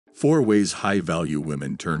4 ways high-value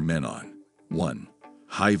women turn men on. 1.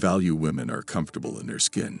 High-value women are comfortable in their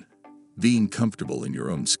skin. Being comfortable in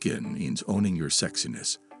your own skin means owning your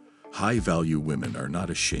sexiness. High-value women are not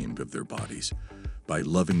ashamed of their bodies. By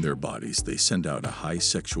loving their bodies, they send out a high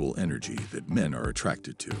sexual energy that men are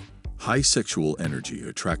attracted to. High sexual energy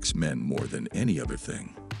attracts men more than any other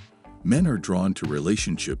thing. Men are drawn to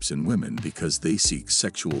relationships in women because they seek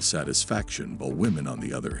sexual satisfaction, while women, on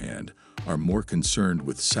the other hand, are more concerned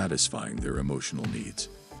with satisfying their emotional needs.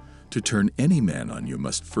 To turn any man on, you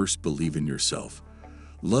must first believe in yourself.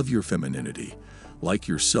 Love your femininity, like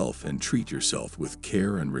yourself, and treat yourself with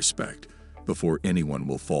care and respect before anyone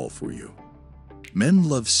will fall for you. Men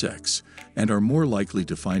love sex and are more likely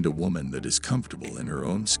to find a woman that is comfortable in her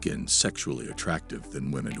own skin sexually attractive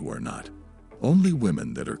than women who are not. Only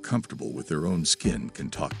women that are comfortable with their own skin can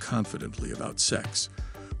talk confidently about sex,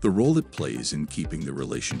 the role it plays in keeping the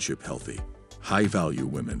relationship healthy. High-value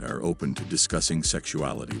women are open to discussing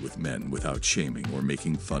sexuality with men without shaming or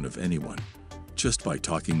making fun of anyone. Just by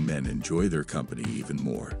talking, men enjoy their company even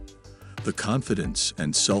more. The confidence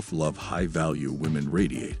and self-love high-value women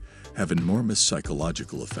radiate have enormous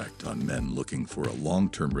psychological effect on men looking for a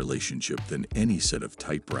long-term relationship than any set of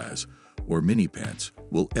tight bras or mini pants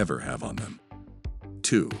will ever have on them.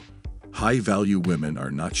 2. High-value women are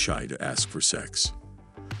not shy to ask for sex.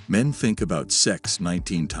 Men think about sex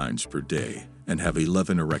 19 times per day and have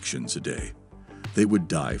 11 erections a day. They would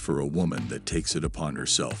die for a woman that takes it upon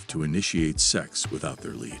herself to initiate sex without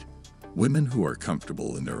their lead. Women who are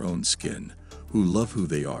comfortable in their own skin, who love who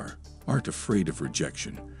they are, aren't afraid of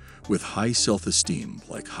rejection. With high self-esteem,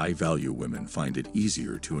 like high-value women, find it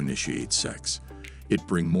easier to initiate sex. It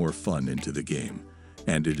brings more fun into the game,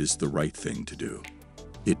 and it is the right thing to do.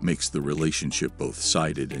 It makes the relationship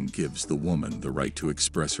both-sided and gives the woman the right to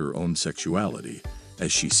express her own sexuality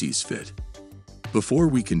as she sees fit. Before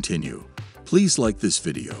we continue, please like this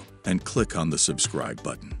video and click on the subscribe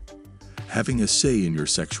button. Having a say in your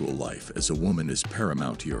sexual life as a woman is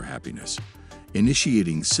paramount to your happiness.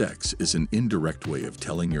 Initiating sex is an indirect way of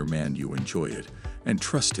telling your man you enjoy it and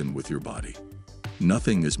trust him with your body.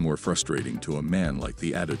 Nothing is more frustrating to a man like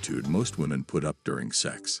the attitude most women put up during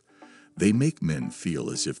sex. They make men feel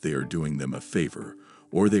as if they are doing them a favor,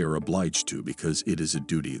 or they are obliged to because it is a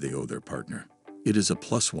duty they owe their partner. It is a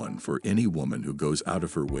 +1 for any woman who goes out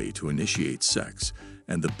of her way to initiate sex,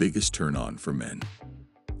 and the biggest turn-on for men.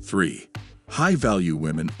 3. High-value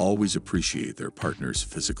women always appreciate their partner's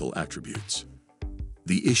physical attributes.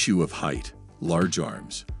 The issue of height, large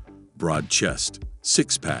arms, broad chest,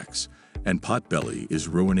 six-packs, and pot-belly is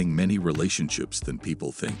ruining many relationships than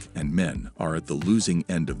people think, and men are at the losing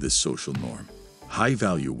end of this social norm.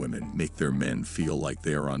 High-value women make their men feel like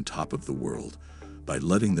they are on top of the world by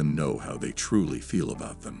letting them know how they truly feel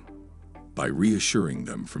about them, by reassuring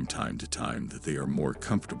them from time to time that they are more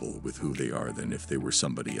comfortable with who they are than if they were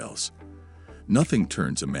somebody else. Nothing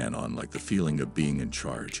turns a man on like the feeling of being in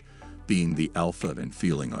charge, being the alpha and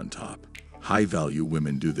feeling on top. High-value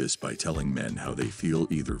women do this by telling men how they feel,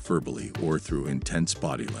 either verbally or through intense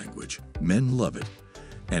body language. Men love it,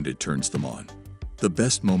 and it turns them on. The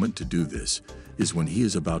best moment to do this is when he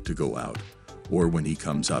is about to go out, or when he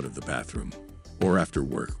comes out of the bathroom, or after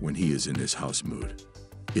work when he is in his house mood.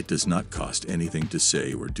 It does not cost anything to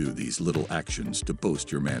say or do these little actions to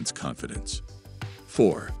boast your man's confidence.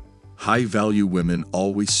 4. High-value women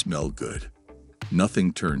always smell good.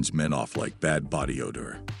 Nothing turns men off like bad body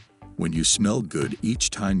odor. When you smell good, each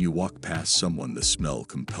time you walk past someone, the smell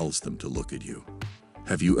compels them to look at you.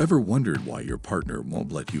 Have you ever wondered why your partner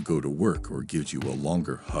won't let you go to work or gives you a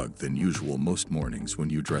longer hug than usual most mornings when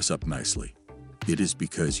you dress up nicely? It is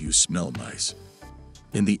because you smell nice.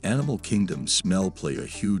 In the animal kingdom, smell play a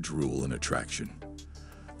huge role in attraction.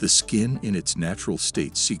 The skin in its natural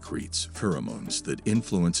state secretes pheromones that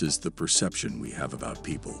influences the perception we have about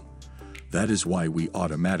people. That is why we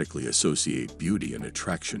automatically associate beauty and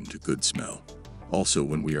attraction to good smell. Also,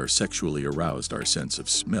 when we are sexually aroused, our sense of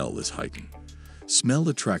smell is heightened. Smell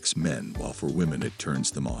attracts men, while for women it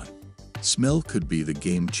turns them on. Smell could be the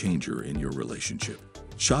game changer in your relationship.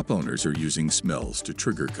 Shop owners are using smells to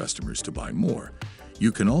trigger customers to buy more.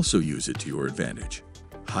 You can also use it to your advantage.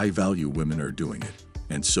 High-value women are doing it,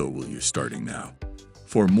 and so will you, starting now.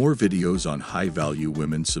 For more videos on high-value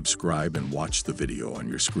women, subscribe and watch the video on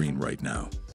your screen right now.